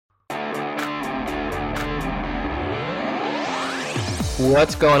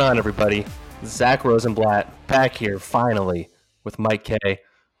What's going on, everybody? Zach Rosenblatt back here finally with Mike K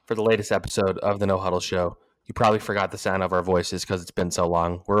for the latest episode of the No Huddle Show. You probably forgot the sound of our voices because it's been so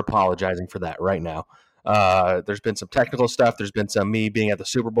long. We're apologizing for that right now. There's been some technical stuff. There's been some me being at the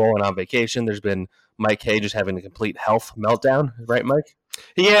Super Bowl and on vacation. There's been Mike K just having a complete health meltdown, right, Mike?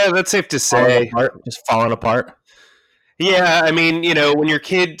 Yeah, that's safe to say. Just falling apart. Yeah, I mean, when your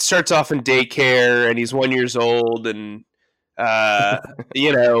kid starts off in daycare and he's 1 year old and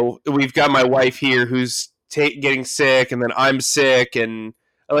we've got my wife here who's getting sick, and then I'm sick, and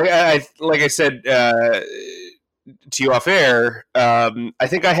like I said to you off air, I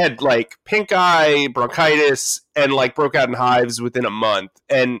think I had like pink eye, bronchitis, and like broke out in hives within a month.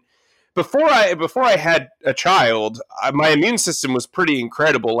 And before I had a child, my immune system was pretty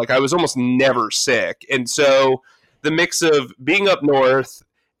incredible. Like I was almost never sick, and so the mix of being up north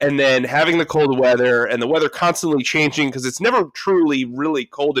and then having the cold weather and the weather constantly changing because it's never truly really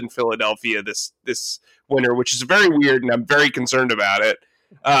cold in Philadelphia this winter, which is very weird, and I'm very concerned about it.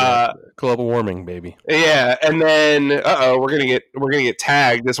 Global warming, baby. Yeah, and then we're gonna get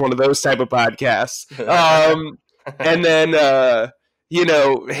tagged as one of those type of podcasts. And then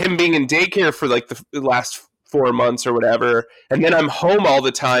him being in daycare for like the last 4 months or whatever, and then I'm home all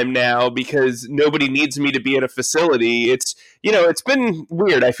the time now because nobody needs me to be at a facility. It's been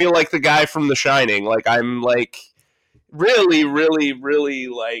weird. I feel like the guy from The Shining. Like I'm like really, really, really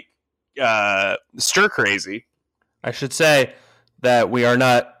like stir crazy. I should say that we are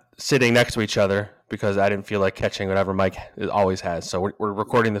not sitting next to each other because I didn't feel like catching whatever Mike always has. So we're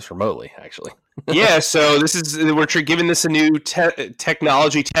recording this remotely, actually. Yeah, so we're giving this a new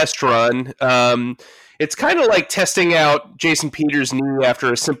technology test run. It's kind of like testing out Jason Peters' knee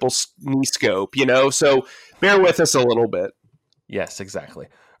after a simple knee scope, so bear with us a little bit. Yes, exactly.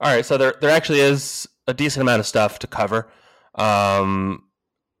 All right, so there actually is a decent amount of stuff to cover. There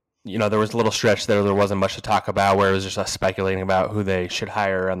was a little stretch there wasn't much to talk about where it was just us speculating about who they should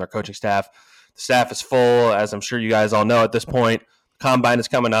hire on their coaching staff. The staff is full, as I'm sure you guys all know at this point. Combine is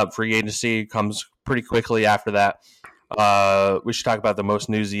coming up. Free agency comes pretty quickly after that. We should talk about the most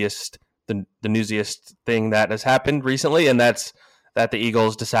newsiest thing that has happened recently, and that's that the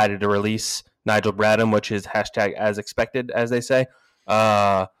Eagles decided to release Nigel Bradham, which is hashtag as expected, as they say.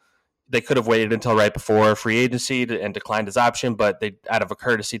 They could have waited until right before free agency and declined his option, but they, out of a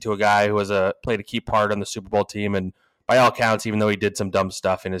courtesy to a guy who played a key part on the Super Bowl team, and by all counts, even though he did some dumb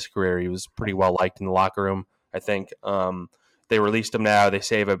stuff in his career, he was pretty well liked in the locker room, I think. They released him now. They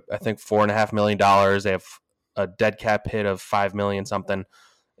save, I think, $4.5 million. They have a dead cap hit of $5 million something.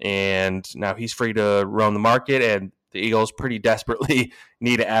 And now he's free to roam the market, and the Eagles pretty desperately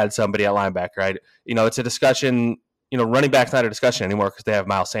need to add somebody at linebacker, right? It's a discussion. Running back's not a discussion anymore because they have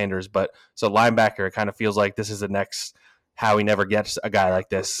Miles Sanders, but so linebacker, it kind of feels like this is the next how he never gets a guy like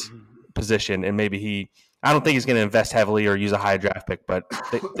this position, and maybe I don't think he's going to invest heavily or use a high draft pick, but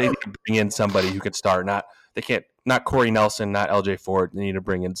they need to bring in somebody who can start. Not Corey Nelson, not LJ Ford. They need to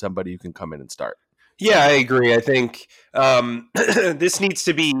bring in somebody who can come in and start. Yeah, I agree. I think this needs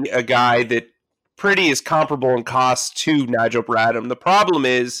to be a guy that pretty is comparable in cost to Nigel Bradham. The problem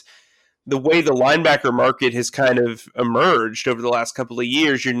is the way the linebacker market has kind of emerged over the last couple of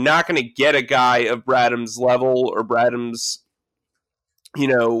years. You're not going to get a guy of Bradham's level or Bradham's,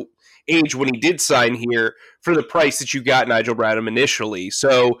 age when he did sign here for the price that you got Nigel Bradham initially.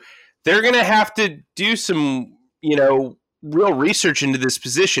 So they're going to have to do some, real research into this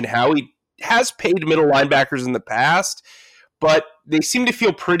position, how he has paid middle linebackers in the past, but they seem to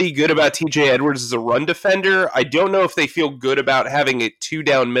feel pretty good about TJ Edwards as a run defender. I don't know if they feel good about having a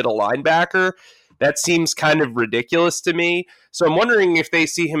 2-down middle linebacker. That seems kind of ridiculous to me. So I'm wondering if they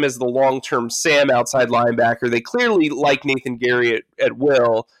see him as the long-term Sam outside linebacker. They clearly like Nathan Gary at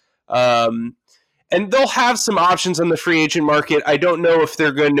will. And they'll have some options on the free agent market. I don't know if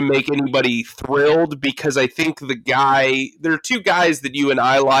they're going to make anybody thrilled because I think there are two guys that you and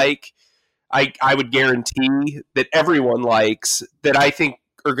I like. I would guarantee that everyone likes that I think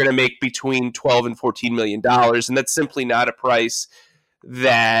are going to make between $12 and $14 million. And that's simply not a price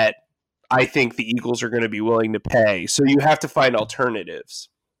that I think the Eagles are going to be willing to pay. So you have to find alternatives.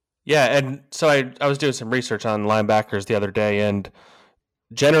 Yeah, and so I was doing some research on linebackers the other day, and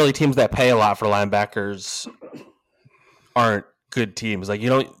generally teams that pay a lot for linebackers aren't good teams. Like,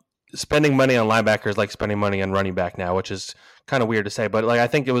 spending money on linebackers like spending money on running back now, which is kind of weird to say, but like I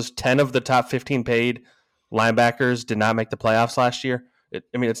think it was 10 of the top 15 paid linebackers did not make the playoffs last year.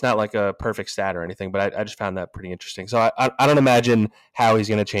 It's not like a perfect stat or anything, but I just found that pretty interesting. So I don't imagine how he's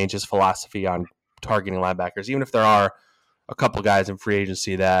going to change his philosophy on targeting linebackers, even if there are a couple guys in free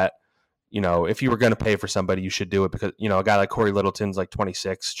agency that if you were going to pay for somebody, you should do it because, a guy like Corey Littleton's like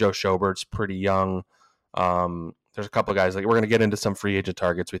 26, Joe Schobert's pretty young. There's a couple of guys like we're going to get into some free agent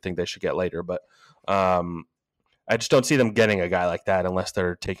targets we think they should get later, but I just don't see them getting a guy like that unless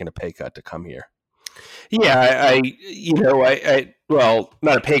they're taking a pay cut to come here. Yeah, well,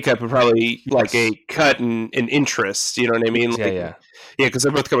 not a pay cut, but probably like a cut in interest. You know what I mean? Yeah, because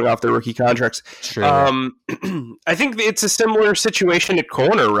they're both coming off their rookie contracts. Sure. I think it's a similar situation at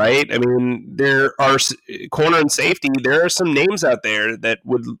corner, right? I mean, there are corner and safety. There are some names out there that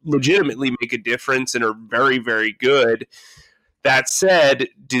would legitimately make a difference and are very, very good. That said,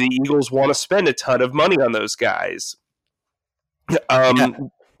 do the Eagles want to spend a ton of money on those guys?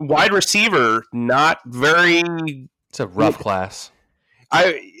 Wide receiver, not very. It's a rough class.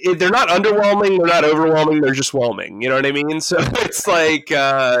 They're not underwhelming. They're not overwhelming. They're just whelming. You know what I mean? So it's like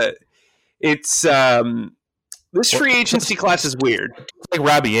this free agency class is weird. It's like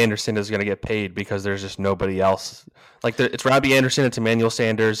Robbie Anderson is going to get paid because there's just nobody else. Like it's Robbie Anderson. It's Emmanuel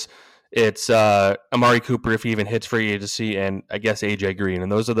Sanders. It's Amari Cooper if he even hits free agency, and I guess AJ Green.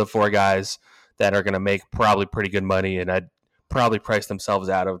 And those are the four guys that are going to make probably pretty good money, and I'd probably price themselves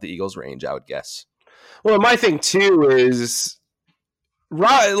out of the Eagles' range, I would guess. Well, my thing too is,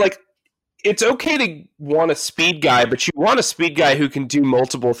 like, it's okay to want a speed guy, but you want a speed guy who can do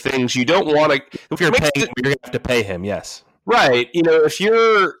multiple things. You don't want to. If you're paying, you're going to have to pay him. Yes, right.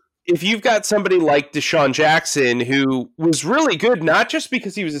 If you've got somebody like Deshaun Jackson who was really good, not just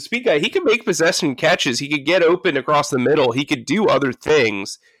because he was a speed guy, he could make possession catches, he could get open across the middle, he could do other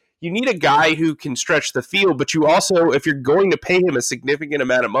things. You need a guy who can stretch the field, but you also, if you're going to pay him a significant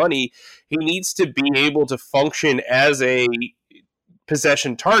amount of money, he needs to be able to function as a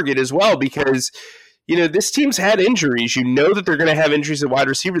possession target as well, because this team's had injuries. You know that they're going to have injuries at wide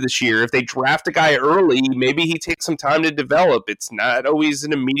receiver this year. If they draft a guy early, maybe he takes some time to develop. It's not always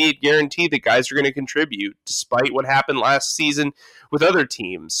an immediate guarantee that guys are going to contribute, despite what happened last season with other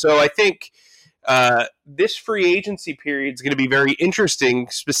teams. So I think this free agency period is going to be very interesting,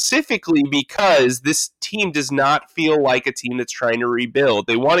 specifically because this team does not feel like a team that's trying to rebuild.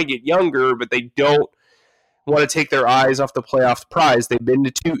 They want to get younger, but they don't want to take their eyes off the playoff prize. They've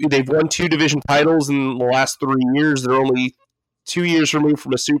won 2 division titles in the last 3 years. They're only 2 years removed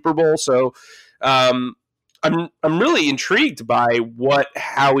from a Super Bowl. So I'm really intrigued by what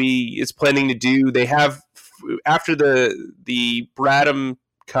Howie is planning to do. They have, after the Bradham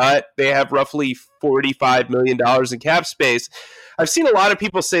cut, they have roughly $45 million in cap space. I've seen a lot of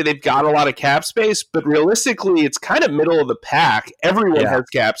people say they've got a lot of cap space, but realistically, it's kind of middle of the pack. Everyone has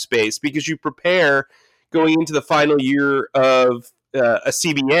cap space because you prepare going into the final year of a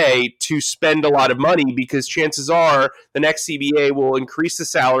CBA to spend a lot of money, because chances are the next CBA will increase the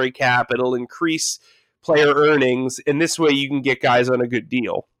salary cap, it'll increase player earnings, and this way you can get guys on a good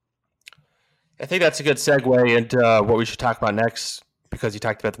deal. I think that's a good segue into what we should talk about next, because you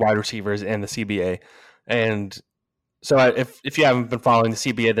talked about the wide receivers and the CBA. And so if you haven't been following the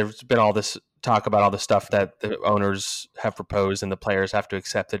CBA, there's been all this talk about all the stuff that the owners have proposed and the players have to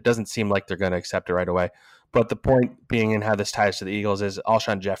accept. It doesn't seem like they're going to accept it right away. But the point being, and how this ties to the Eagles, is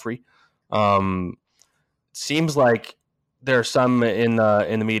Alshon Jeffrey. Seems like there are some in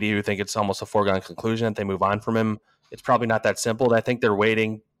the media who think it's almost a foregone conclusion that they move on from him. It's probably not that simple. I think they're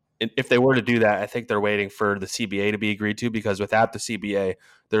waiting. If they were to do that, I think they're waiting for the CBA to be agreed to, because without the CBA,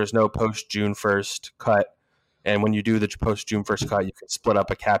 there's no post-June 1st cut. And when you do the post-June 1st cut, you can split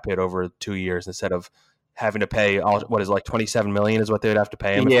up a cap hit over 2 years instead of having to pay like $27 million is what they would have to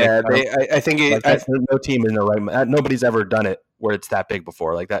pay him. Yeah, I think no team in the right. Nobody's ever done it where it's that big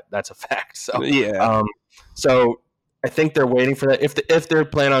before. Like that's a fact. So yeah. So I think they're waiting for that. If they're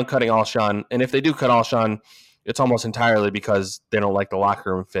planning on cutting Alshon, and if they do cut Alshon, it's almost entirely because they don't like the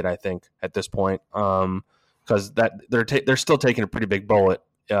locker room fit, I think, at this point, because they're still taking a pretty big bullet,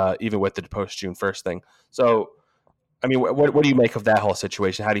 even with the post June 1st thing. So, I mean, what do you make of that whole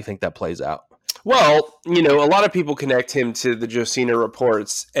situation? How do you think that plays out? Well, a lot of people connect him to the Josina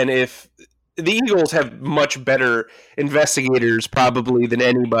reports, and if the Eagles have much better investigators probably than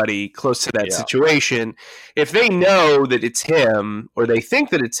anybody close to that situation. If they know that it's him, or they think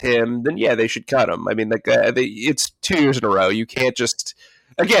that it's him, then yeah, they should cut him. I mean, it's 2 years in a row. You can't just,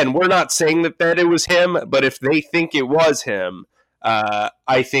 again, we're not saying that it was him, but if they think it was him,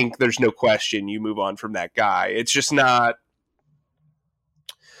 I think there's no question you move on from that guy. It's just not.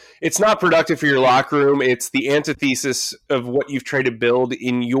 It's not productive for your locker room. It's the antithesis of what you've tried to build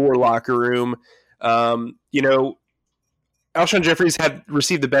in your locker room. Alshon Jeffrey's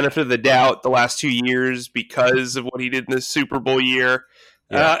received the benefit of the doubt the last 2 years because of what he did in the Super Bowl year.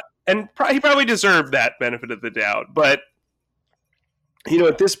 And he probably deserved that benefit of the doubt. But,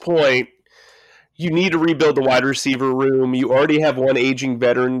 at this point, you need to rebuild the wide receiver room. You already have one aging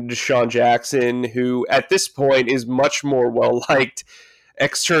veteran, Deshaun Jackson, who at this point is much more well-liked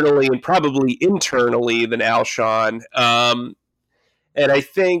externally and probably internally than Alshon. And I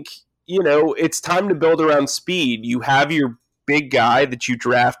think, it's time to build around speed. You have your big guy that you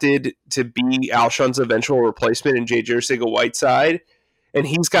drafted to be Alshon's eventual replacement in J.J. Arcega-Whiteside, and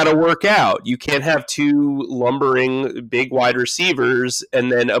he's got to work out. You can't have two lumbering big wide receivers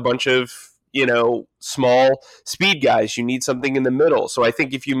and then a bunch of small speed guys. You need something in the middle. So I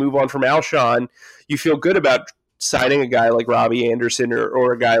think if you move on from Alshon, you feel good about signing a guy like Robbie Anderson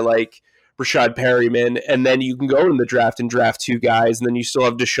or a guy like Rashad Perryman, and then you can go in the draft and draft two guys, and then you still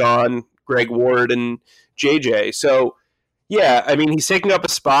have Deshaun, Greg Ward, and JJ. So, yeah, I mean, he's taking up a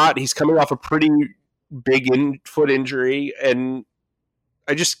spot. He's coming off a pretty big foot injury, and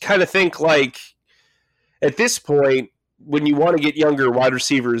I just kind of think, like, at this point, when you want to get younger, wide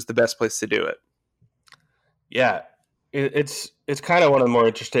receiver is the best place to do it. Yeah, it's kind of one of the more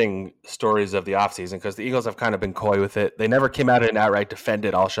interesting stories of the offseason because the Eagles have kind of been coy with it. They never came out and outright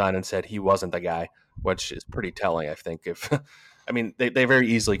defended Alshon and said he wasn't the guy, which is pretty telling, I think. They very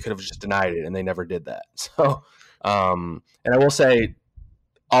easily could have just denied it, and they never did that. So, and I will say,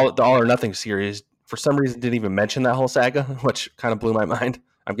 the All or Nothing series, for some reason, didn't even mention that whole saga, which kind of blew my mind.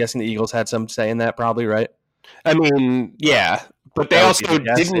 I'm guessing the Eagles had some say in that, probably, right? I mean, yeah, but they also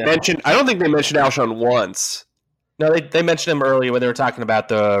didn't mention. I don't think they mentioned Alshon once. No, they mentioned him earlier when they were talking about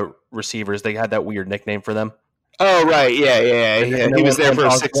the receivers. They had that weird nickname for them. Oh, right, yeah. He was there for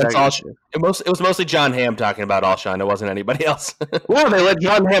 6 seconds. It was mostly John Hamm talking about Alshon. It wasn't anybody else. Well, they let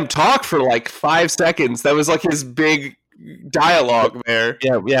John Hamm talk for like 5 seconds. That was like his big dialogue there.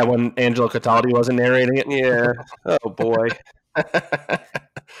 Yeah, when Angelo Cataldi wasn't narrating it. Yeah. Oh boy.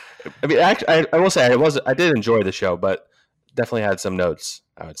 I mean, actually, I will say I did enjoy the show, but definitely had some notes,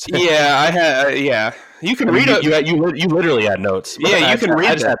 I would say. Yeah, I had. Yeah, you can read it. You literally had notes. Yeah, you can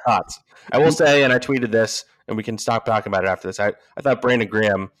read. I just had thoughts. I will say, and I tweeted this, and we can stop talking about it after this. I thought Brandon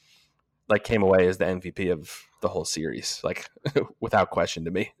Graham came away as the MVP of the whole series, without question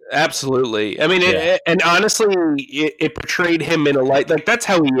to me. Absolutely. I mean, and honestly, it portrayed him in a light that's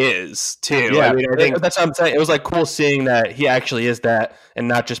how he is too. Yeah, I mean, I think that's what I'm saying. It was cool seeing that he actually is that, and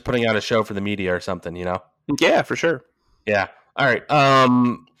not just putting out a show for the media or something. Yeah, for sure. Yeah. All right.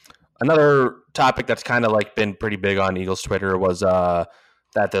 Another topic that's kind of been pretty big on Eagles Twitter was that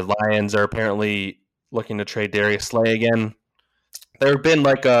the Lions are apparently looking to trade Darius Slay again. There have been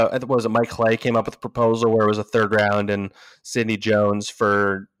Mike Clay came up with a proposal where it was a 3rd round and Sidney Jones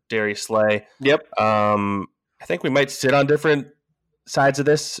for Darius Slay. Yep. I think we might sit on different sides of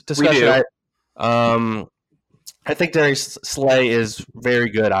this discussion. We do. I think Darius Slay is very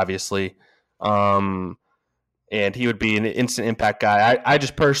good, obviously. And he would be an instant impact guy. I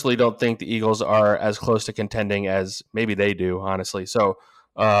just personally don't think the Eagles are as close to contending as maybe they do, honestly. So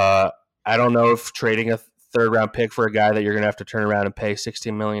I don't know if trading a 3rd round pick for a guy that you're going to have to turn around and pay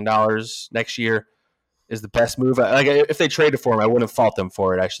 $16 million next year is the best move. If they traded for him, I wouldn't fault them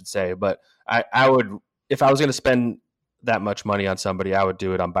for it, I should say. But I would, if I was going to spend that much money on somebody, I would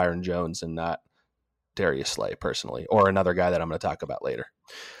do it on Byron Jones and not Darius Slay personally, or another guy that I'm going to talk about later.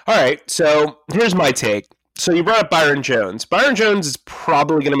 All right, so here's my take. So you brought up Byron Jones. Byron Jones is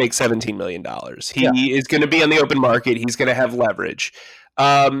probably going to make $17 million. He is going to be on the open market. He's going to have leverage.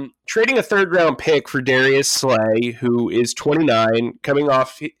 Trading a 3rd round pick for Darius Slay, who is 29, coming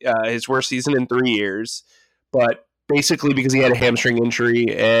off his worst season in 3 years, but basically because he had a hamstring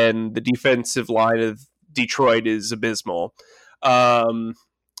injury and the defensive line of Detroit is abysmal.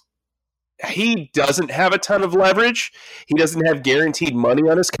 He doesn't have a ton of leverage. He doesn't have guaranteed money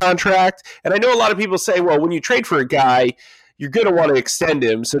on his contract. And I know a lot of people say, well, when you trade for a guy, you're going to want to extend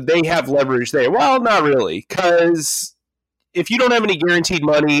him, so they have leverage there. Well, not really, because if you don't have any guaranteed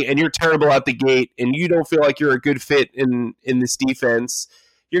money and you're terrible out the gate and you don't feel like you're a good fit in this defense,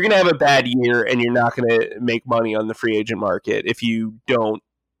 you're going to have a bad year and you're not going to make money on the free agent market if you don't,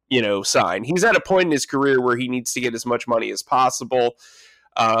 sign. He's at a point in his career where he needs to get as much money as possible.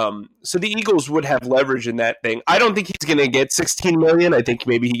 So the Eagles would have leverage in that thing. I don't think he's going to get $16 million. I think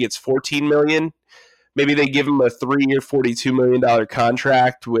maybe he gets $14 million. Maybe they give him a 3-year, $42 million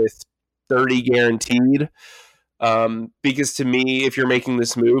contract with 30 guaranteed. Because to me, if you're making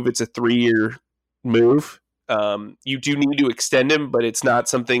this move, it's a 3-year move. You do need to extend him, but it's not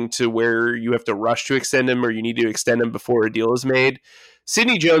something to where you have to rush to extend him or you need to extend him before a deal is made.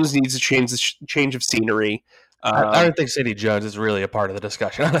 Sidney Jones needs a change of scenery. I don't think Sidney Jones is really a part of the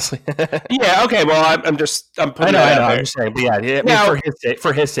discussion, honestly. Yeah. Okay. Well, I'm putting I that know. out I'm there. just saying, but yeah, Now,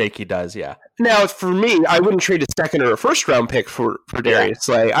 for his sake, he does. Yeah. Now, for me, I wouldn't trade a second or a first round pick for Darius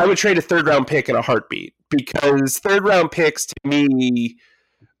Slay. I would trade a third round pick in a heartbeat because third round picks to me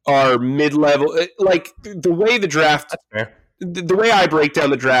are mid level. Like the way the draft, the way I break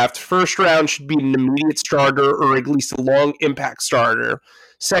down the draft, first round should be an immediate starter or at least a long impact starter.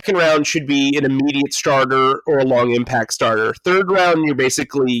 Second round should be an immediate starter or a long impact starter. Third round,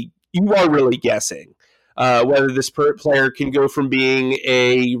 you are really guessing whether this player can go from being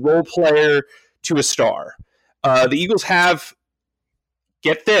a role player to a star. The Eagles have,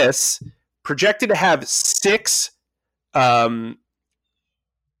 get this, projected to have 6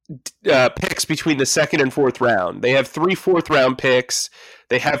 picks between the second and fourth round. They have 3 fourth-round picks.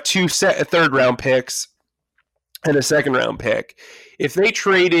 They have 2 third-round picks and a second-round pick. If they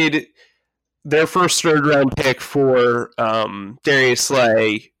traded their first third-round pick for Darius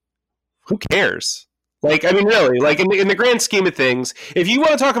Slay, who cares? Like, I mean, really, like in the grand scheme of things, if you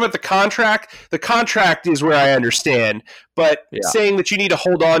want to talk about the contract is where I understand. But saying that you need to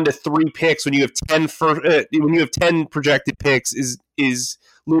hold on to 3 picks when you have 10 projected picks is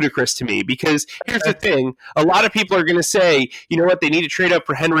ludicrous to me. Because here's the thing: a lot of people are going to say, you know what, they need to trade up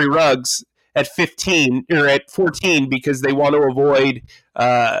for Henry Ruggs at 15 or at 14 because they want to avoid,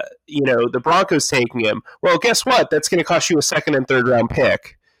 the Broncos taking him. Well, guess what? That's going to cost you a second and third round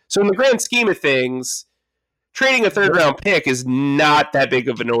pick. So in the grand scheme of things, trading a third-round pick is not that big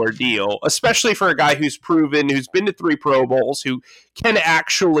of an ordeal, especially for a guy who's proven, who's been to 3 Pro Bowls, who can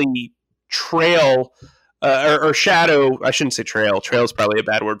actually trail or shadow, I shouldn't say trail is probably a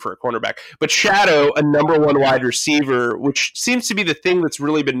bad word for a cornerback, but shadow a number 1 wide receiver, which seems to be the thing that's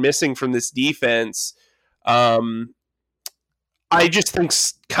really been missing from this defense. I just think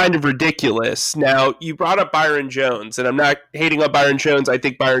kind of ridiculous. Now, you brought up Byron Jones, and I'm not hating on Byron Jones. I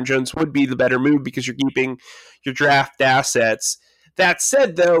think Byron Jones would be the better move because you're keeping your draft assets. That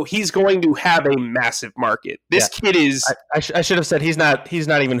said, though, he's going to have a massive market. This kid is. I should have said he's not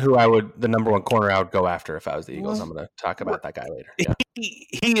even who the number 1 corner I would go after if I was the Eagles. I'm going to talk about that guy later. Yeah.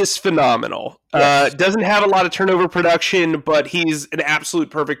 He is phenomenal. Yes. Doesn't have a lot of turnover production, but he's an absolute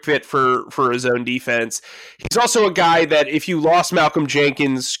perfect fit for his own defense. He's also a guy that if you lost Malcolm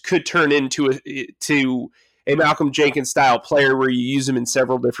Jenkins could turn into a Malcolm Jenkins style player where you use him in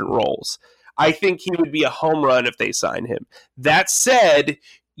several different roles. I think he would be a home run if they sign him. That said,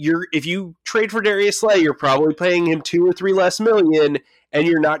 if you trade for Darius Slay, you're probably paying him 2 or 3 less million, and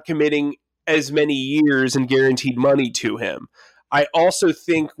you're not committing as many years and guaranteed money to him. I also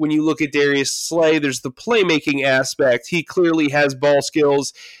think when you look at Darius Slay, there's the playmaking aspect. He clearly has ball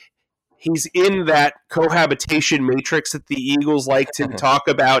skills. He's in that cohabitation matrix that the Eagles like to talk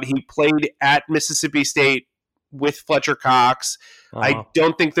about. He played at Mississippi State with Fletcher Cox. I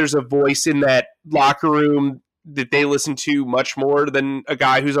don't think there's a voice in that locker room that they listen to much more than a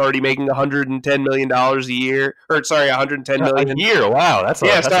guy who's already making $110 million a year. Or sorry, $110 million a year. Wow, that's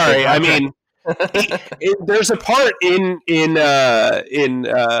sorry. I mean, there's a part in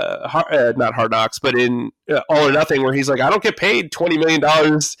not Hard Knocks, but in All or Nothing, where he's like, I don't get paid $20 million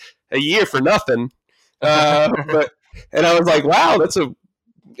a year for nothing. And I was like, wow, that's a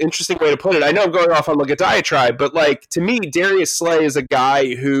interesting way to put it. I know I'm going off on like a diatribe, but like to me, Darius Slay is a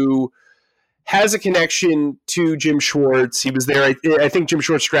guy who has a connection to Jim Schwartz. He was there. I think Jim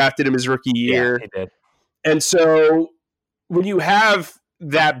Schwartz drafted him his rookie year. Yeah, he did. And so when you have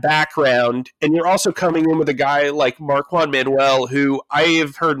that background and you're also coming in with a guy like Marquand Manuel, who I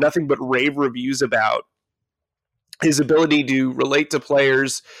have heard nothing but rave reviews about, his ability to relate to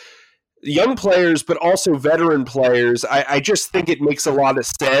players, young players, but also veteran players, I just think it makes a lot of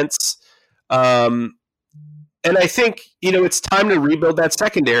sense. And I think, it's time to rebuild that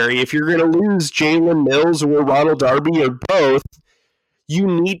secondary. If you're going to lose Jalen Mills or Ronald Darby or both, you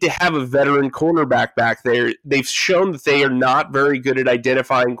need to have a veteran cornerback back there. They've shown that they are not very good at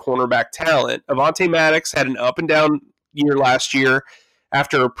identifying cornerback talent. Avonte Maddox had an up and down year last year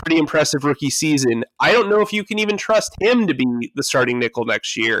after a pretty impressive rookie season. I don't know if you can even trust him to be the starting nickel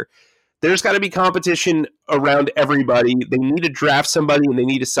next year. There's got to be competition around everybody. They need to draft somebody and they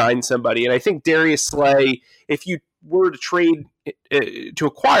need to sign somebody. And I think Darius Slay, if you were to trade to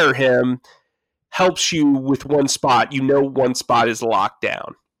acquire him, helps you with one spot. One spot is locked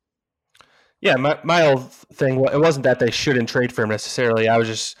down. Yeah, my old thing, it wasn't that they shouldn't trade for him necessarily. I was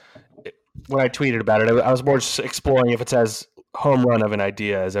just, when I tweeted about it, I was more just exploring if it's as home run of an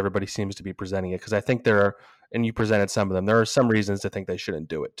idea as everybody seems to be presenting it. Because I think there are, and you presented some of them, there are some reasons to think they shouldn't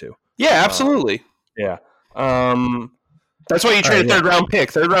do it too. Yeah, absolutely. Yeah. That's why you trade a third round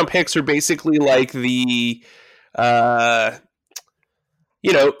pick. Third round picks are basically like the third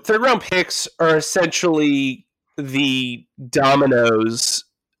round picks are essentially the dominoes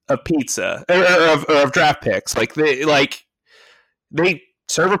of pizza or of draft picks. They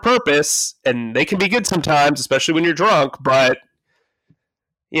serve a purpose and they can be good sometimes, especially when you're drunk. But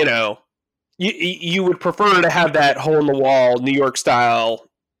you would prefer to have that hole in the wall New York style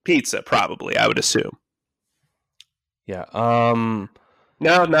pizza, probably. I would assume. Yeah. No,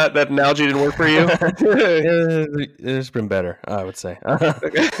 not that analogy didn't work for you. It's been better, I would say. All right.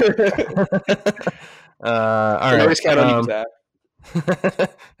 Always count on you, Zach.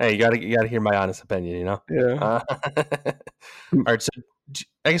 Hey, you gotta hear my honest opinion, Yeah. All right, so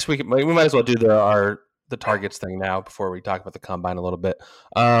I guess we might as well do the targets thing now before we talk about the combine a little bit.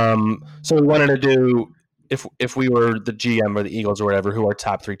 So we wanted to do if we were the GM or the Eagles or whatever, who our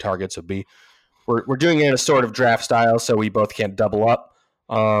top 3 targets would be. We're doing it in a sort of draft style, so we both can't double up.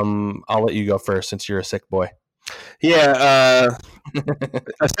 I'll let you go first since you're a sick boy. Yeah,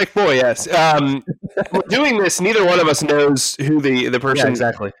 a sick boy. Yes. We're doing this. Neither one of us knows who the person. Yeah,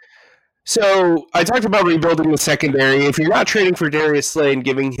 exactly. So I talked about rebuilding the secondary. If you're not trading for Darius Slay and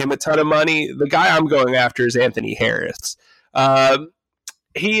giving him a ton of money, the guy I'm going after is Anthony Harris.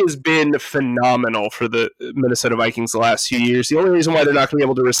 He has been phenomenal for the Minnesota Vikings the last few years. The only reason why they're not going to be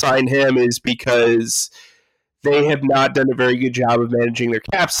able to resign him is because they have not done a very good job of managing their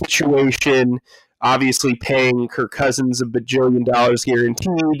cap situation. Obviously, paying Kirk Cousins $1 bajillion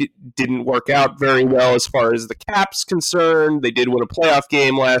guaranteed didn't work out very well as far as the cap's concerned. They did win a playoff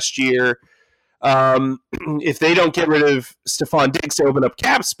game last year. If they don't get rid of Stephon Diggs to open up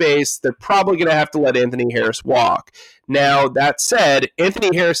cap space, they're probably going to have to let Anthony Harris walk. Now, that said,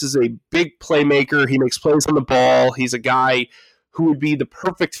 Anthony Harris is a big playmaker. He makes plays on the ball. He's a guy who would be the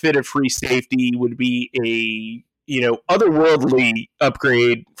perfect fit at free safety, would be a otherworldly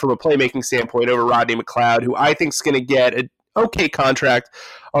upgrade from a playmaking standpoint over Rodney McLeod, who I think is going to get an okay contract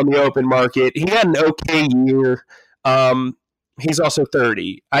on the open market. He had an okay year. He's also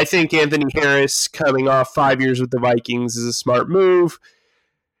 30. I think Anthony Harris, coming off 5 years with the Vikings, is a smart move.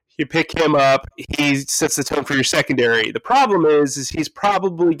 You pick him up, he sets the tone for your secondary. The problem is he's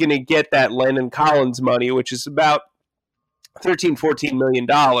probably going to get that Landon Collins money, which is about $13-14 million.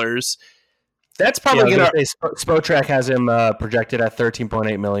 That's probably going to. Spotrac has him projected at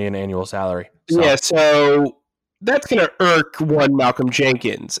 $13.8 million annual salary. So. Yeah, so that's going to irk one Malcolm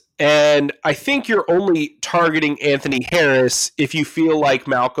Jenkins. And I think you're only targeting Anthony Harris if you feel like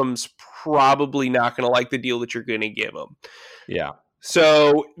Malcolm's probably not going to like the deal that you're going to give him. Yeah.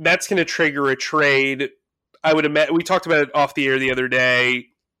 So that's going to trigger a trade. I would imagine we talked about it off the air the other day.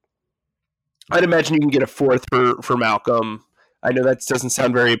 I'd imagine you can get a 4th for Malcolm. I know that doesn't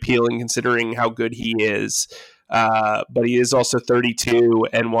sound very appealing considering how good he is, but he is also 32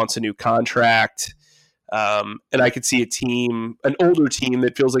 and wants a new contract. And I could see an older team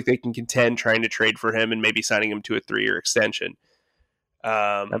that feels like they can contend trying to trade for him and maybe signing him to a 3-year extension.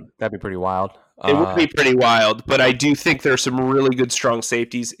 That'd be pretty wild. It would be pretty wild, but I do think there's some really good strong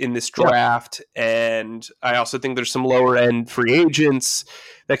safeties in this draft, and I also think there's some lower-end free agents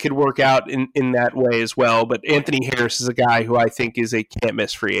that could work out in that way as well. But Anthony Harris is a guy who I think is a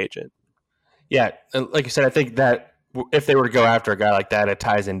can't-miss free agent. Yeah, and like you said, I think that if they were to go after a guy like that, it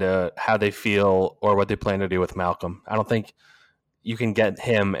ties into how they feel or what they plan to do with Malcolm. I don't think you can get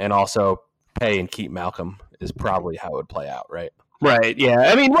him and also pay and keep Malcolm is probably how it would play out, right? Right, yeah.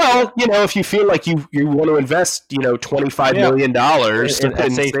 I mean, well, if you feel like you want to invest, $25 million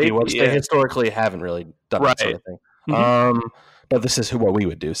in safety, which they historically haven't really done that sort of thing. Mm-hmm. But this is what we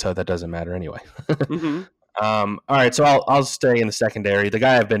would do, so that doesn't matter anyway. Mm-hmm. All right, so I'll stay in the secondary. The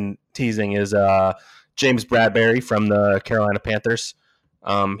guy I've been teasing is James Bradberry from the Carolina Panthers.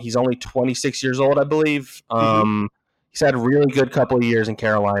 He's only 26 years old, I believe. He's had a really good couple of years in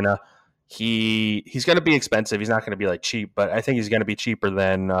Carolina. He's going to be expensive. He's not going to be cheap, but I think he's going to be cheaper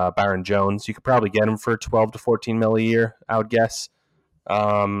than Byron Jones. You could probably get him for 12 to 14 mil a year, I would guess.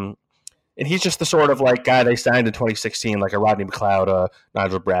 And he's just the sort of guy they signed in 2016, like a Rodney McLeod,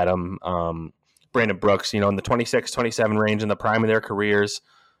 Nigel Bradham, Brandon Brooks, in the 26, 27 range in the prime of their careers,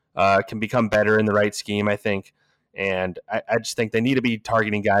 can become better in the right scheme, I think. And I just think they need to be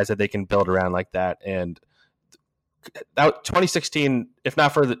targeting guys that they can build around like that. And that 2016, if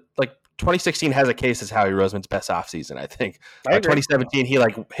not for 2016 has a case as Howie Roseman's best offseason, I think. 2017, he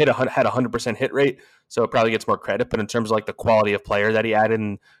had a 100% hit rate, so it probably gets more credit. But in terms of the quality of player that he added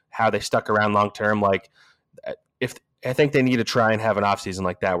and how they stuck around long term, if I think they need to try and have an offseason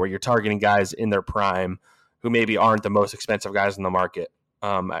like that where you're targeting guys in their prime who maybe aren't the most expensive guys in the market.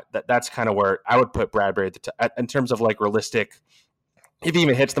 That's kind of where I would put Bradbury in terms of realistic. If he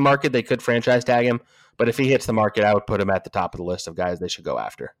even hits the market, they could franchise tag him. But if he hits the market, I would put him at the top of the list of guys they should go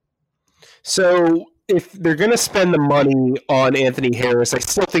after. So if they're going to spend the money on Anthony Harris, I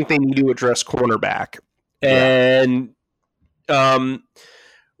still think they need to address cornerback. And that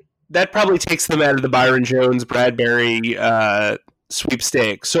probably takes them out of the Byron Jones, Bradbury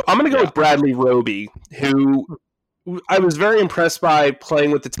sweepstakes. So I'm going to go with Bradley Roby, who I was very impressed by playing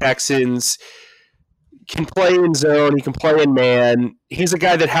with the Texans. Can play in zone. He can play in man. He's a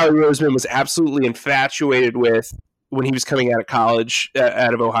guy that Howie Roseman was absolutely infatuated with when he was coming out of college,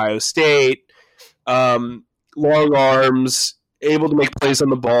 out of Ohio State. Long arms, able to make plays on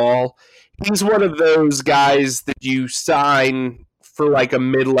the ball. He's one of those guys that you sign for like a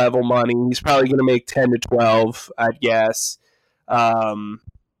mid-level money. He's probably going to make 10 to 12, I'd guess.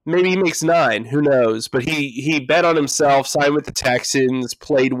 Maybe he makes 9. Who knows? But he bet on himself, signed with the Texans,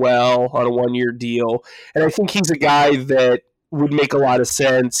 played well on a 1-year deal. And I think he's a guy that would make a lot of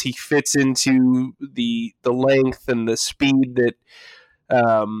sense. He fits into the length and the speed that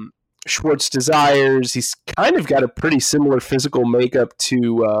Schwartz desires. He's kind of got a pretty similar physical makeup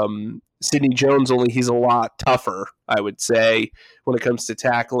to Sidney Jones, only he's a lot tougher, I would say, when it comes to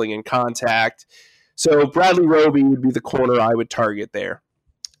tackling and contact. So Bradley Roby would be the corner I would target there.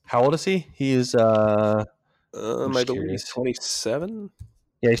 How old is he? He is, I believe he's 27.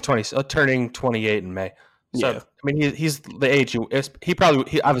 Yeah, he's 20, turning 28 in May. So, yeah. I mean, he's the age. He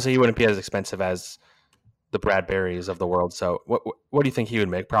probably, obviously, he wouldn't be as expensive as the Bradburys of the world. So, what do you think he would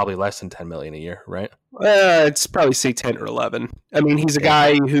make? Probably less than $10 million a year, right? It's probably say 10 or 11. I mean, he's a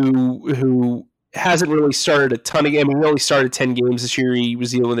guy who hasn't really started a ton of games. I mean, he only started 10 games this year. He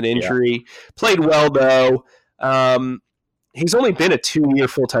was dealing with an injury. Played well though. He's only been a 2-year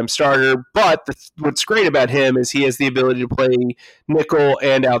full-time starter, but what's great about him is he has the ability to play nickel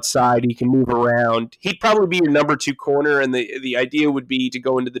and outside. He can move around. He'd probably be your number 2 corner, and the idea would be to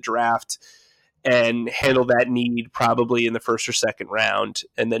go into the draft and handle that need probably in the first or second round,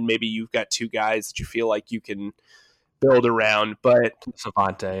 and then maybe you've got 2 guys that you feel like you can build around. But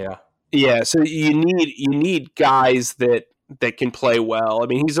Savante, yeah. So you need guys that can play well. I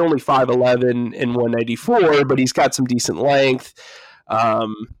mean, he's only 5'11" and 194, but he's got some decent length.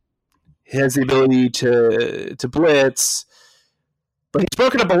 He has the ability to blitz, but he's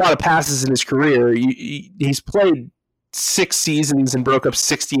broken up a lot of passes in his career. He's played 6 seasons and broke up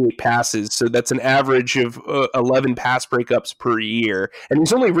 68 passes, so that's an average of 11 pass breakups per year. And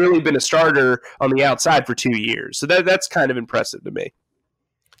he's only really been a starter on the outside for 2 years, so that's kind of impressive to me.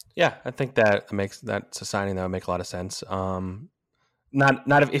 Yeah, I think that's a signing that would make a lot of sense.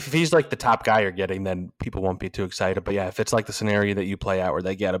 Not if he's like the top guy you're getting, then people won't be too excited. But yeah, if it's like the scenario that you play out where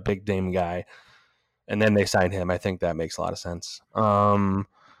they get a big name guy and then they sign him, I think that makes a lot of sense. I'll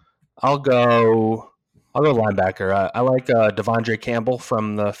go linebacker. I like Devondre Campbell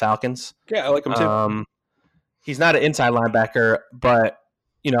from the Falcons. Yeah, I like him too. He's not an inside linebacker, but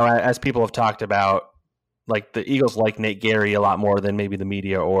as people have talked about, like the Eagles like Nate Gary a lot more than maybe the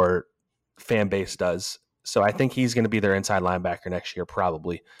media or fan base does. So I think he's going to be their inside linebacker next year,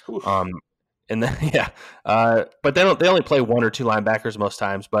 probably. And then but they only play 1 or 2 linebackers most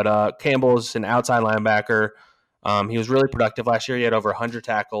times. But Campbell's an outside linebacker. He was really productive last year. He had over 100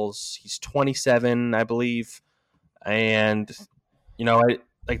 tackles. He's 27, I believe. And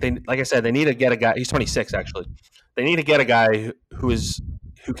like I said, they need to get a guy. He's 26 actually. They need to get a guy who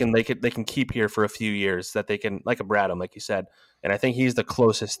they can keep here for a few years, that they can, like a Bradham, like you said. And I think he's the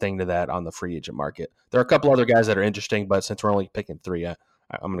closest thing to that on the free agent market. There are a couple other guys that are interesting, but since we're only picking 3, I'm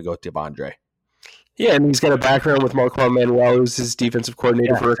going to go with Devondre. Yeah, and he's got a background with Marquand Manuel, who's his defensive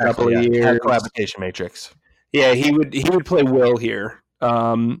coordinator for a couple of years. Cohabitation matrix. Yeah, he would play Will here.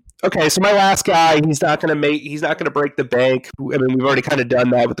 Okay, so my last guy, he's not going to break the bank. I mean, we've already kind of done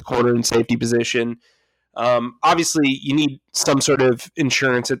that with the corner and safety position. Obviously, you need some sort of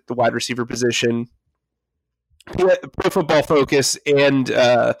insurance at the wide receiver position. Pro Football Focus and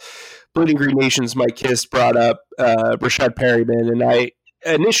Bleeding Green Nation's Mike Kist brought up Rashad Perryman, and I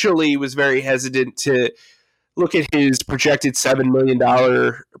initially was very hesitant to look at his projected $7 million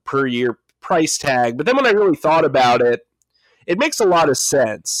per year price tag. But then when I really thought about it, it makes a lot of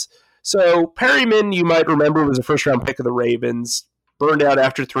sense. So Perryman, you might remember, was a first-round pick of the Ravens, burned out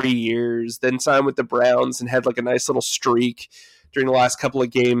after 3 years, then signed with the Browns and had like a nice little streak during the last couple of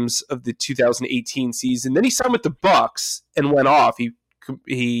games of the 2018 season. Then he signed with the Bucs and went off.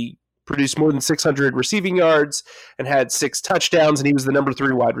 He produced more than 600 receiving yards and had 6 touchdowns, and he was the number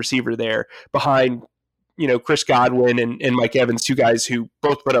 3 wide receiver there behind, Chris Godwin and Mike Evans, 2 guys who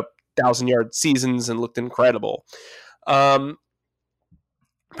both put up 1,000-yard seasons and looked incredible.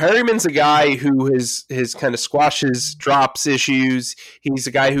 Perryman's a guy who has kind of squashes drops issues. He's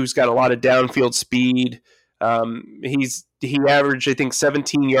a guy who's got a lot of downfield speed. He averaged, I think,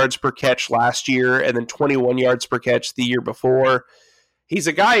 17 yards per catch last year and then 21 yards per catch the year before. He's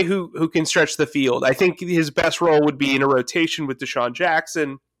a guy who can stretch the field. I think his best role would be in a rotation with Deshaun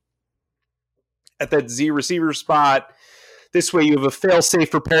Jackson at that Z receiver spot. This way you have a fail-safe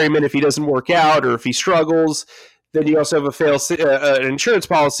for Perryman if he doesn't work out or if he struggles. Then you also have an insurance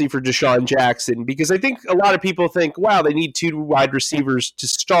policy for Deshaun Jackson, because I think a lot of people think, wow, they need 2 wide receivers to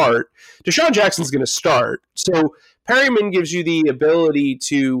start. Deshaun Jackson's going to start. So Perryman gives you the ability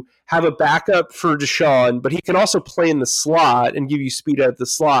to have a backup for Deshaun, but he can also play in the slot and give you speed out of the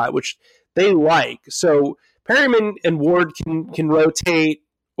slot, which they like. So Perryman and Ward can rotate,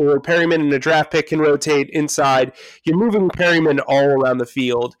 or Perryman and a draft pick can rotate inside. You're moving Perryman all around the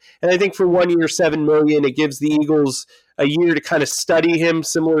field. And I think for 1 year, $7 million, it gives the Eagles a year to kind of study him,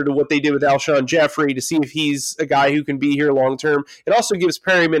 similar to what they did with Alshon Jeffrey, to see if he's a guy who can be here long term. It also gives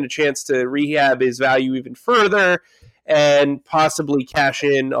Perryman a chance to rehab his value even further and possibly cash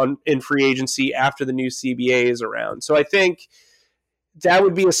in free agency after the new CBA is around. So I think that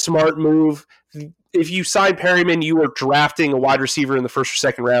would be a smart move. If you sign Perryman, you are drafting a wide receiver in the first or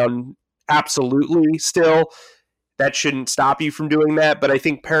second round. Absolutely, still. That shouldn't stop you from doing that, but I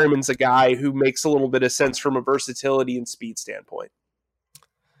think Perryman's a guy who makes a little bit of sense from a versatility and speed standpoint.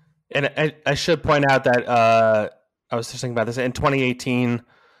 And I should point out that I was just thinking about this. In 2018,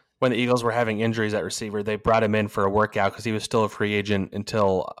 when the Eagles were having injuries at receiver, they brought him in for a workout because he was still a free agent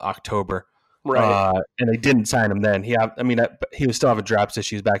until October. Right. And they didn't sign him then. He was still having drops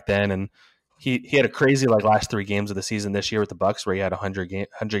issues back then, and he had a crazy last 3 games of the season this year with the Bucs where he had 100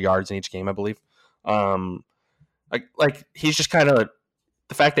 yards in each game, I believe. He's just kind of,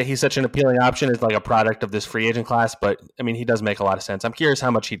 the fact that he's such an appealing option is like a product of this free agent class, but I mean, he does make a lot of sense. I'm curious how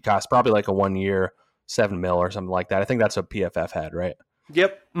much he'd cost. Probably like a 1 year, $7 million or something like that. I think that's what PFF had, right?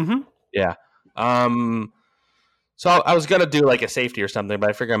 Yep. Mm-hmm. Yeah. So I was going to do like a safety or something, but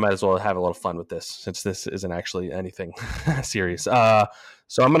I figure I might as well have a little fun with this since this isn't actually anything serious.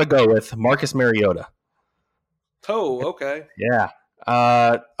 So I'm going to go with Marcus Mariota. Oh, okay. Yeah.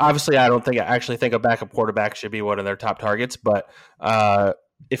 Obviously, I actually think a backup quarterback should be one of their top targets, but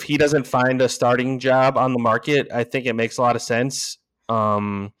if he doesn't find a starting job on the market, I think it makes a lot of sense.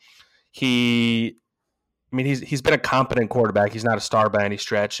 He's been a competent quarterback. He's not a star by any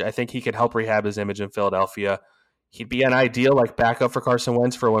stretch. I think he could help rehab his image in Philadelphia. He'd be an ideal backup for Carson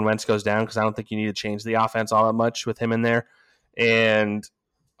Wentz for when Wentz goes down, because I don't think you need to change the offense all that much with him in there. And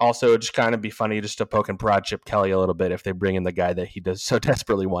also, it'd just kind of be funny just to poke and prod Chip Kelly a little bit if they bring in the guy that he does so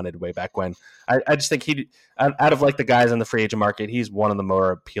desperately wanted way back when. I just think out of the guys on the free agent market, he's one of the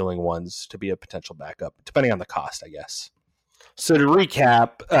more appealing ones to be a potential backup, depending on the cost, I guess. So to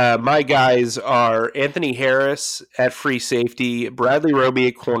recap, my guys are Anthony Harris at free safety, Bradley Roby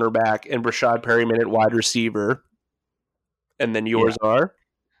at cornerback, and Rashad Perryman at wide receiver. And then yours are?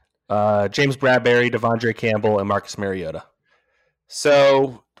 James Bradbury, Devondre Campbell, and Marcus Mariota.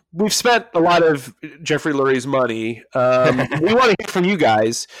 So we've spent a lot of Jeffrey Lurie's money. We want to hear from you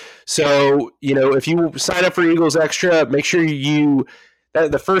guys. So, if you sign up for Eagles Extra, make sure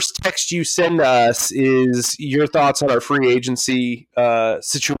the first text you send us is your thoughts on our free agency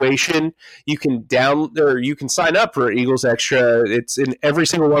situation. You can you can sign up for Eagles Extra. It's in every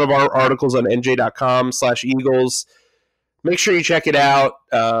single one of our articles on nj.com/Eagles. Make sure you check it out.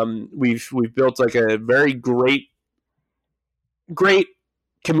 We've built a very great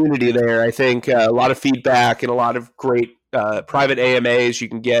community there. I think a lot of feedback and a lot of great private AMAs. You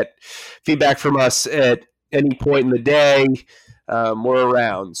can get feedback from us at any point in the day. We're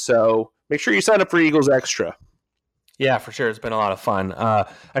around. So make sure you sign up for Eagles Extra. Yeah, for sure. It's been a lot of fun.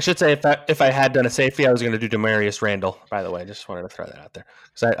 I should say if I had done a safety, I was going to do Demarius Randall, by the way. Just wanted to throw that out there.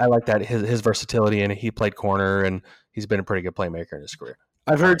 Because I like that, his versatility, and he played corner, and he's been a pretty good playmaker in his career.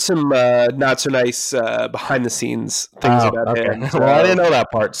 I've heard some not so nice behind the scenes things about him. So. Well, I didn't know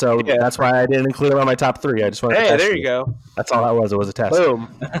that part, so that's why I didn't include him on my top 3. I just wanted to test there you go. That's all that was. It was a test.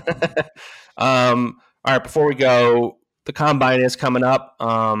 Boom. All right, before we go, the Combine is coming up.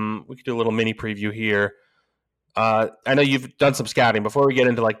 We could do a little mini preview here. I know you've done some scouting. Before we get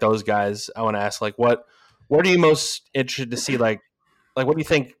into those guys, I want to ask what are you most interested to see? What do you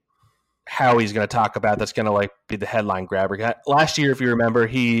think Howie's going to talk about that's going to be the headline grabber? Last year, if you remember,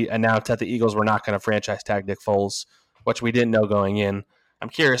 he announced that the Eagles were not going to franchise tag Nick Foles, which we didn't know going in. I'm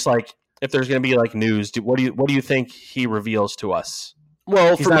curious, if there's going to be news. What do you think he reveals to us?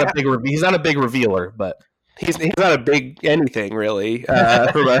 Well, he's not a big revealer, but he's not a big anything really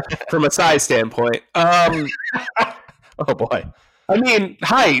from a size standpoint. Oh boy. I mean,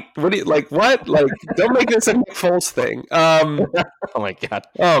 height. What do you like? What? Like, don't make this a Nick Foles thing. Oh my god.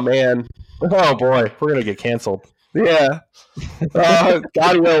 Oh man. Oh boy, we're gonna get canceled. Yeah.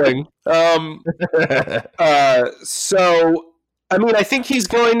 God willing. So, I mean, I think he's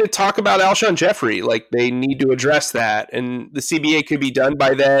going to talk about Alshon Jeffrey. Like, they need to address that, and the CBA could be done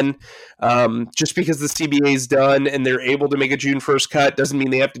by then. Just because the CBA is done and they're able to make a June 1st cut doesn't mean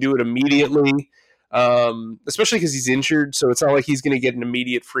they have to do it immediately. Especially because he's injured, so it's not like he's going to get an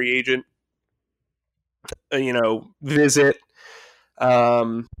immediate free agent, visit.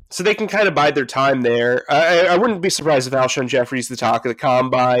 So they can kind of bide their time there. I wouldn't be surprised if Alshon Jeffrey's the talk of the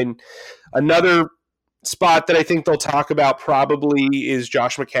combine. Another spot that I think they'll talk about probably is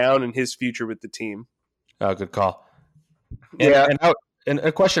Josh McCown and his future with the team. Oh, good call. Yeah. And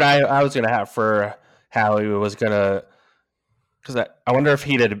a question I was going to have for Howie was going to, because I wonder if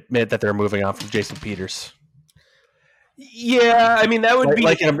he'd admit that they're moving on from Jason Peters. Yeah, I mean, that would be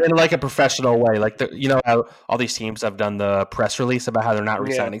in a professional way. Like, how all these teams have done the press release about how they're not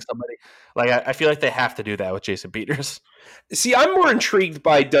re-signing somebody. Like, I feel like they have to do that with Jason Peters. See, I'm more intrigued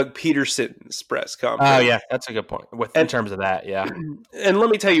by Doug Peterson's press conference. Oh, yeah, that's a good point. In terms of that, yeah. And let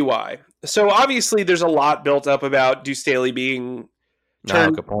me tell you why. So, obviously, there's a lot built up about Deuce Staley being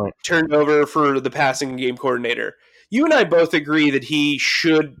turned over for the passing game coordinator. You and I both agree that he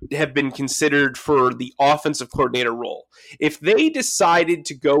should have been considered for the offensive coordinator role. If they decided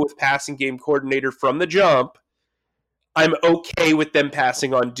to go with passing game coordinator from the jump, I'm okay with them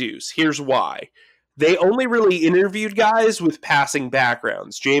passing on Deuce. Here's why. They only really interviewed guys with passing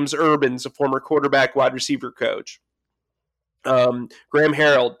backgrounds. James Urban's a former quarterback wide receiver coach. Graham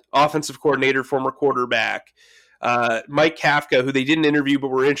Harrell, offensive coordinator, former quarterback. Mike Kafka, who they didn't interview but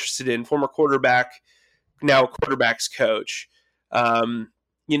were interested in, former quarterback, now quarterback's coach.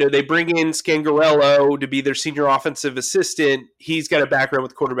 They bring in Scangarello to be their senior offensive assistant. He's got a background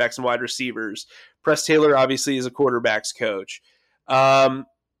with quarterbacks and wide receivers. Press Taylor obviously is a quarterback's coach.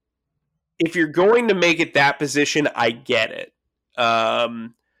 If you're going to make it that position, I get it.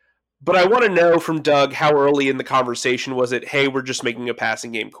 But I want to know from Doug how early in the conversation was it, hey, we're just making a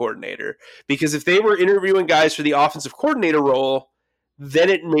passing game coordinator? Because if they were interviewing guys for the offensive coordinator role,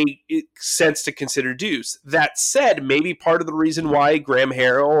 then it made sense to consider Deuce. That said, maybe part of the reason why Graham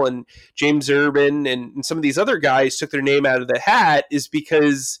Harrell and James Urban and some of these other guys took their name out of the hat is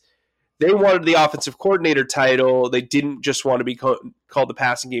because they wanted the offensive coordinator title. They didn't just want to be called the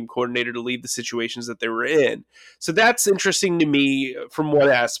passing game coordinator to lead the situations that they were in. So that's interesting to me from one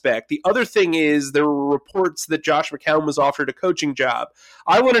aspect. The other thing is there were reports that Josh McCown was offered a coaching job.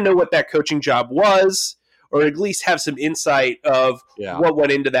 I want to know what that coaching job was, or at least have some insight of what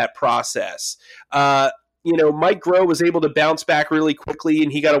went into that process. Mike Groh was able to bounce back really quickly,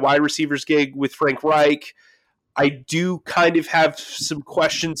 and he got a wide receivers gig with Frank Reich. I do kind of have some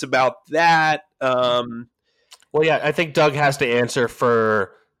questions about that. I think Doug has to answer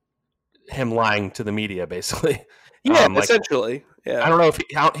for him lying to the media, basically. Yeah, essentially. Yeah. I don't know if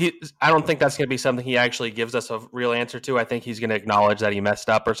I don't think that's going to be something he actually gives us a real answer to. I think he's going to acknowledge that he messed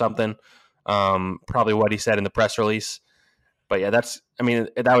up or something. Probably what he said in the press release. But yeah,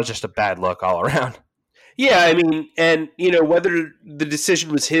 that was just a bad look all around. Yeah, I mean, and whether the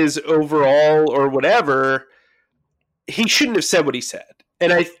decision was his overall or whatever, he shouldn't have said what he said.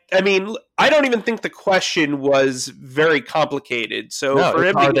 And I mean, I don't even think the question was very complicated. So for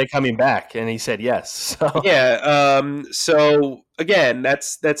him, are they coming back? And he said yes. So. Yeah. So again,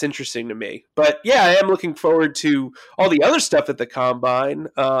 that's interesting to me. But yeah, I am looking forward to all the other stuff at the combine.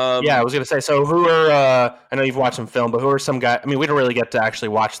 I was going to say. So who are? I know you've watched some film, but who are some guys? I mean, we don't really get to actually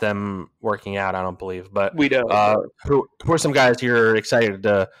watch them working out. I don't believe, but we don't. Who are some guys you're excited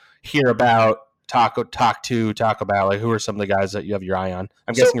to hear about? Talk about, like, who are some of the guys that you have your eye on?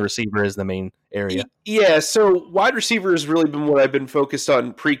 I'm guessing receiver is the main area. Yeah, so wide receiver has really been what I've been focused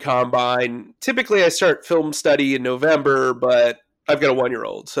on pre-combine. Typically I start film study in November, but I've got a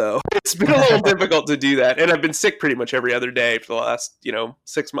 1-year-old, so it's been a little difficult to do that. And I've been sick pretty much every other day for the last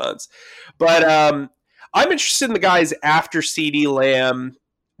 6 months. But I'm interested in the guys after CeeDee Lamb,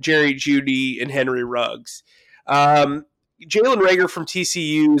 Jerry Jeudy, and Henry Ruggs. Jalen Reagor from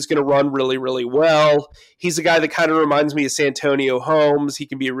TCU is going to run really, really well. He's a guy that kind of reminds me of Santonio Holmes. He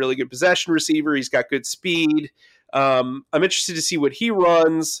can be a really good possession receiver. He's got good speed. I'm interested to see what he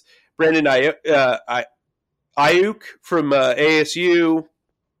runs. Brandon Ayuk from ASU.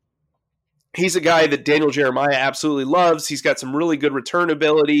 He's a guy that Daniel Jeremiah absolutely loves. He's got some really good return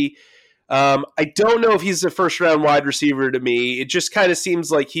ability. I don't know if he's a first-round wide receiver to me. It just kind of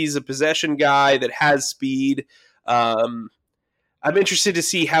seems like he's a possession guy that has speed. I'm interested to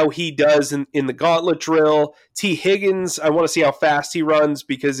see how he does in the gauntlet drill. T. Higgins, I want to see how fast he runs,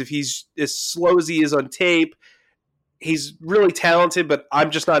 because if he's as slow as he is on tape, he's really talented, but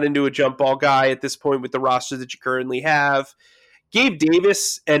I'm just not into a jump ball guy at this point with the roster that you currently have. Gabe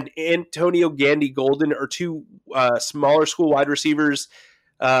Davis and Antonio Gandy Golden are two smaller school wide receivers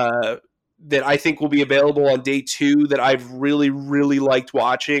that I think will be available on day 2 that I've really, really liked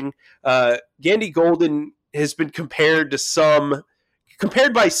watching. Gandy Golden has been compared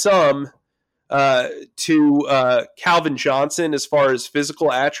by some to Calvin Johnson as far as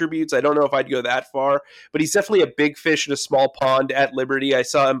physical attributes. I don't know if I'd go that far, but he's definitely a big fish in a small pond at Liberty. I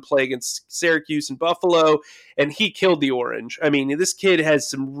saw him play against Syracuse and Buffalo, and he killed the Orange. I mean, this kid has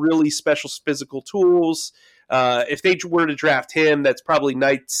some really special physical tools. If they were to draft him, that's probably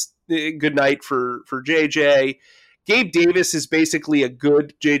good night for JJ. Gabe Davis is basically a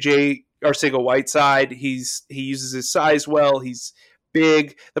good JJ Arcega-Whiteside. He uses his size well. He's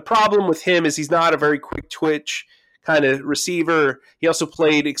big. The problem with him is he's not a very quick twitch kind of receiver. He also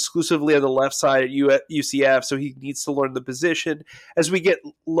played exclusively on the left side at UCF, so he needs to learn the position. As we get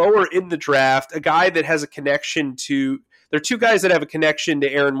lower in the draft, a guy that has a connection to – there are two guys that have a connection to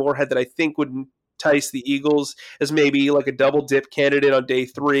Aaron Moorhead that I think would entice the Eagles as maybe like a double dip candidate on day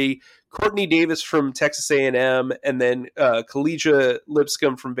 3. Courtney Davis from Texas A&M, and then Khalija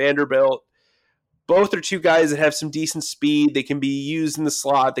Lipscomb from Vanderbilt. Both are two guys that have some decent speed. They can be used in the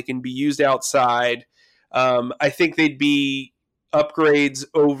slot. They can be used outside. I think they'd be upgrades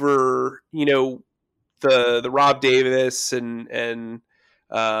over, the Rob Davis and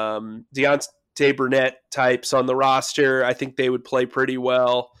Deontay Burnett types on the roster. I think they would play pretty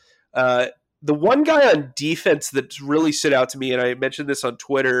well. The one guy on defense that's really stood out to me, and I mentioned this on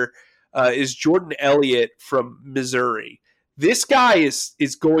Twitter, is Jordan Elliott from Missouri. This guy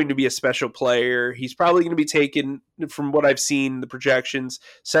is going to be a special player. He's probably going to be taken, from what I've seen, the projections,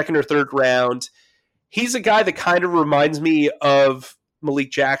 2nd or 3rd round. He's a guy that kind of reminds me of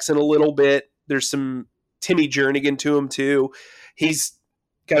Malik Jackson a little bit. There's some Timmy Jernigan to him too. He's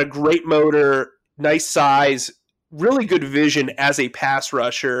got a great motor, nice size, really good vision as a pass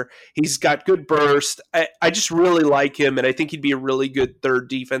rusher. He's got good burst. I just really like him, and I think he'd be a really good 3rd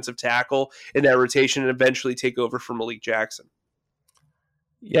defensive tackle in that rotation and eventually take over for Malik Jackson.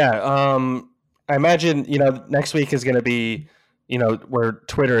 Yeah, I imagine, next week is going to be, where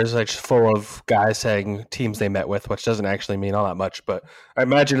Twitter is like full of guys saying teams they met with, which doesn't actually mean all that much. But I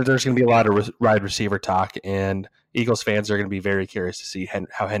imagine that there's going to be a lot of wide receiver talk, and Eagles fans are going to be very curious to see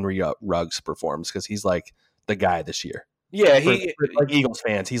how Henry Ruggs performs, because he's like the guy this year. Yeah, for like Eagles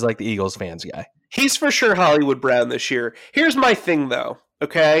fans. He's like the Eagles fans guy. He's for sure Hollywood Brown this year. Here's my thing, though,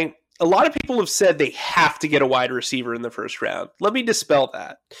 okay? A lot of people have said they have to get a wide receiver in the first round. Let me dispel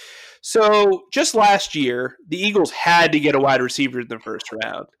that. So just last year, the Eagles had to get a wide receiver in the first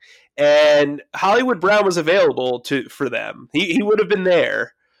round, and Hollywood Brown was available for them. He would have been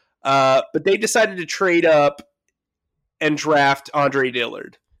there, but they decided to trade up and draft Andre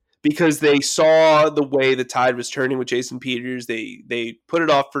Dillard because they saw the way the tide was turning with Jason Peters. They put it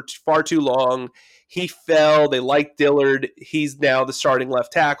off for far too long. He fell. They liked Dillard. He's now the starting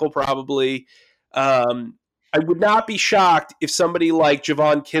left tackle probably. I would not be shocked if somebody like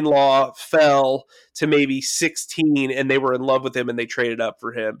Javon Kinlaw fell to maybe 16 and they were in love with him and they traded up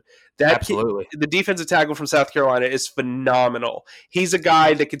for him. Absolutely. The defensive tackle from South Carolina is phenomenal. He's a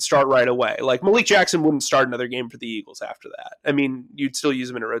guy that could start right away. Like Malik Jackson wouldn't start another game for the Eagles after that. I mean, you'd still use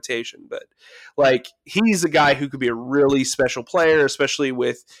him in a rotation, but like he's a guy who could be a really special player, especially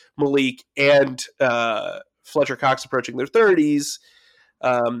with Malik and Fletcher Cox approaching their 30s.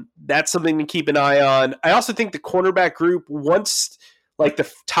 That's something to keep an eye on. I also think the cornerback group, once like the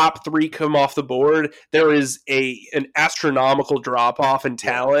top 3 come off the board, there is an astronomical drop off in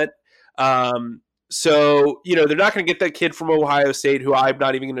talent. So, they're not going to get that kid from Ohio State who I'm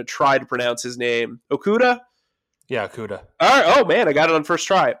not even going to try to pronounce his name. Okudah? Yeah, Okudah. All right. Oh, man, I got it on first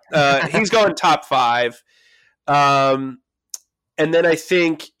try. He's going top 5. And then I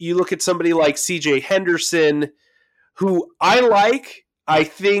think you look at somebody like CJ Henderson, who I like. I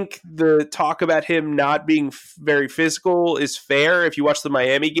think the talk about him not being very physical is fair. If you watch the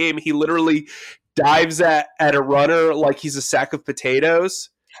Miami game, he literally dives at a runner like he's a sack of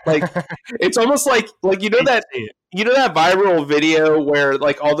potatoes. Like it's almost like that viral video where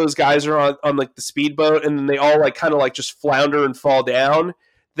like all those guys are on like the speedboat and then they all like kind of like just flounder and fall down.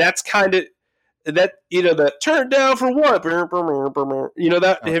 That's kind of that the turn down for what?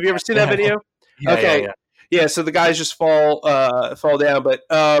 That have you ever seen that video? Yeah, okay. Yeah. Yeah, so the guys just fall down. But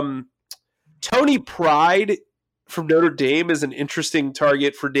Tony Pride from Notre Dame is an interesting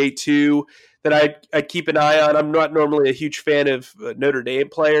target for day 2 that I'd keep an eye on. I'm not normally a huge fan of Notre Dame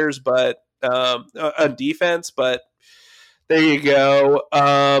players, but on defense, but there you go.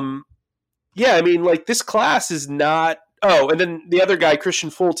 Yeah, I mean, like, this class is not. Oh, and then the other guy, Christian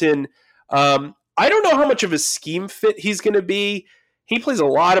Fulton. I don't know how much of a scheme fit he's going to be. He plays a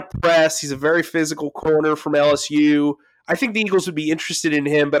lot of press. He's a very physical corner from LSU. I think the Eagles would be interested in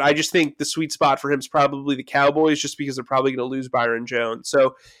him, but I just think the sweet spot for him is probably the Cowboys, just because they're probably going to lose Byron Jones.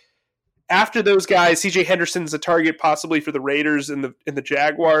 So after those guys, CJ Henderson's a target possibly for the Raiders and the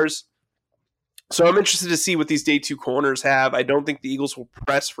Jaguars. So I'm interested to see what these day 2 corners have. I don't think the Eagles will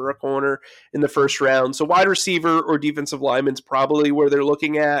press for a corner in the first round. So wide receiver or defensive lineman's probably where they're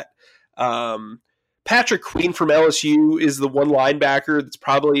looking at. Patrick Queen from LSU is the one linebacker that's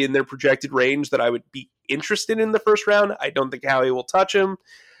probably in their projected range that I would be interested in the first round. I don't think Howie will touch him.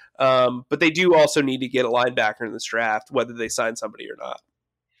 But they do also need to get a linebacker in this draft, whether they sign somebody or not.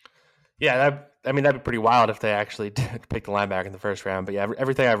 Yeah, that'd be pretty wild if they actually did pick the linebacker in the first round. But yeah,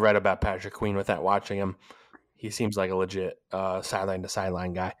 everything I've read about Patrick Queen without watching him, he seems like a legit sideline to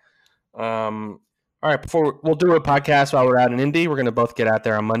sideline guy. All right, we'll do a podcast while we're out in Indy. We're going to both get out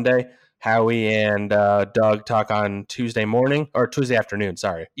there on Monday. Howie and Doug talk on Tuesday morning or Tuesday afternoon.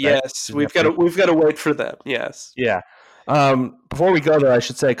 Sorry. Yes, we've got to wait for them. Yes. Yeah. Before we go, though, I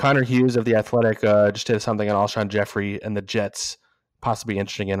should say Connor Hughes of The Athletic just did something on Alshon Jeffrey and the Jets possibly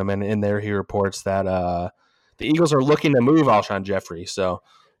interesting in him. And in there, he reports that the Eagles are looking to move Alshon Jeffrey. So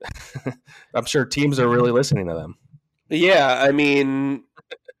I'm sure teams are really listening to them. Yeah, I mean,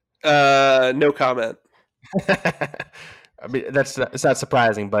 no comment. I mean, it's not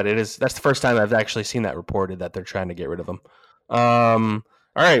surprising, but that's the first time I've actually seen that reported that they're trying to get rid of him. All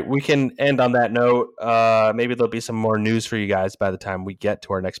right, we can end on that note. Maybe there'll be some more news for you guys by the time we get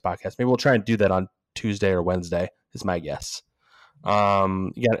to our next podcast. Maybe we'll try and do that on Tuesday or Wednesday, is my guess. You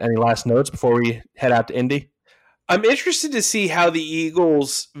got any last notes before we head out to Indy? I'm interested to see how the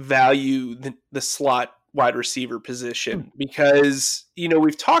Eagles value the slot wide receiver position because,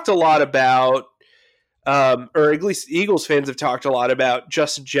 we've talked a lot about, or at least Eagles fans have talked a lot about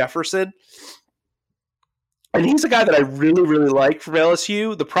Justin Jefferson. And he's a guy that I really, really like from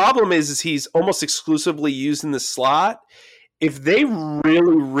LSU. The problem is he's almost exclusively used in the slot. If they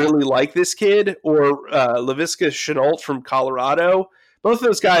really, really like this kid, or Laviska Shenault from Colorado, both of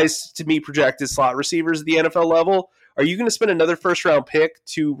those guys, to me, project as slot receivers at the NFL level. Are you going to spend another first-round pick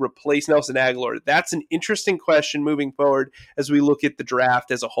to replace Nelson Aguilar? That's an interesting question moving forward as we look at the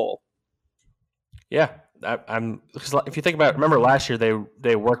draft as a whole. Yeah, if you think about it, remember last year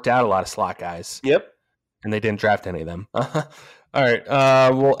they worked out a lot of slot guys. Yep. And they didn't draft any of them. All right,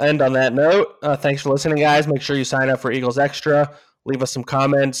 we'll end on that note. Thanks for listening, guys. Make sure you sign up for Eagles Extra. Leave us some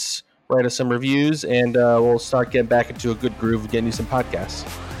comments, write us some reviews, and we'll start getting back into a good groove of getting you some podcasts.